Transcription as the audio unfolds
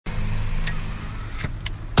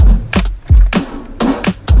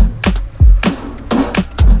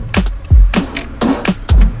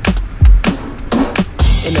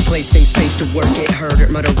place, same space to work it. Heard it,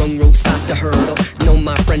 murder, wrong road, stop to hurdle. Know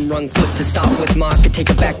my friend, wrong foot to stop with market. Take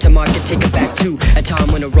it back to market, take it back to a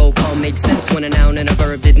time when a roll call made sense. When a noun and a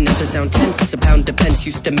verb didn't have to sound tense. A pound of pence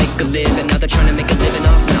used to make a living, now they're trying to make a living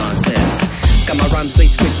off nonsense. Got my rhymes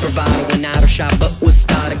laced with bravado, and out of shot, but was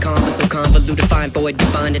started convo, so convoluted, fine, void,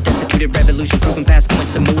 divine, a destituted revolution, proving past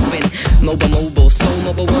points of moving. Mobile, so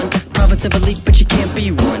mobile one, province of elite, but you can't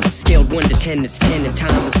be one. Scaled 1 to 10, it's 10, and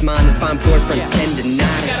timeless mind is fine, poor friends 10 to 9.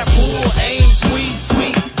 You gotta pull, aim, squeeze,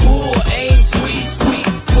 sweet, pull, aim, squeeze, sweet,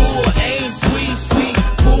 pull, aim, squeeze, sweet,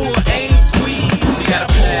 pull, aim, squeeze. You gotta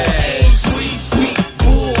pull, aim, squeeze, sweet,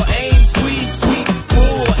 pull, aim, squeeze, sweet,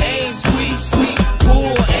 pull, aim, squeeze, sweet,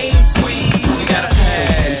 pull, aim, squeeze. You gotta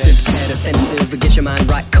head offensive, get your mind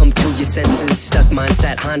right, come to your senses. Stuck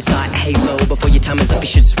mindset, hindsight, halo. Before your time is up, you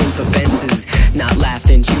should swing for fences. Not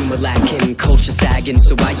laughing, humor lacking, culture sagging,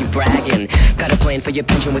 so why you bragging? Got a plan for your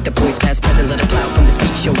pension with the boys past present, let it plow from the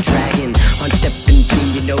feet, show dragging. On step in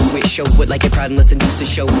tune, you know it, show it like you're proud and listen used to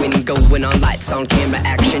showing. Going on lights, on camera,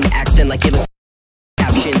 action, acting like you listen.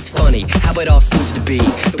 Captions funny, how it all seems to be.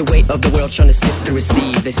 The weight of the world trying to sift through a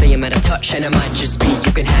sieve. They say I'm at a touch and it might just be.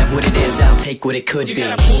 You can have what it is, I'll take what it could be. You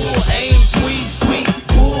gotta pull, aim, squeeze, sweet,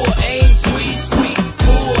 pull, aim, squeeze, sweet,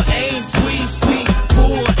 pull, aim, squeeze, sweet,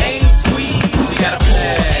 pull, aim, squeeze. You gotta pull,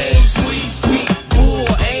 aim, squeeze, sweet, pull,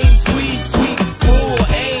 aim, squeeze, sweet, pull,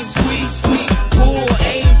 aim, squeeze, sweet, pull,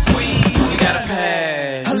 aim, squeeze. You gotta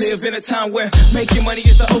pass. I live in a time where making money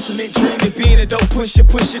is the ultimate dream, and being a dope pusher,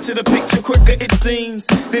 push you to the picture quicker it seems.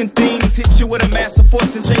 Then things hit you with a massive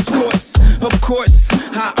force and change course. Of course,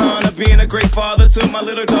 I honor being a great father to my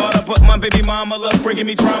little daughter, but my baby mama love bringing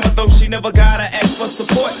me drama, though she never gotta ask for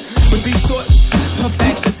support. But these sorts of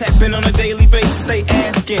actions happen on a daily basis. They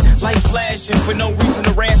asking, lights flashing for no reason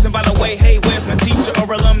to ransom. By the way, hey, where's my teacher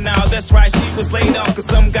or alum now? That's right, she was laid off cause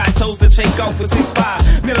some guy chose to take off with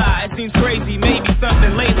 6'5". Mila, it seems crazy, maybe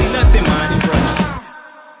something lately, nothing mind rush.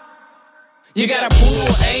 You gotta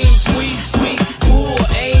pull, aim, squeeze, sweet, pull,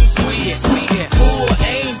 aim,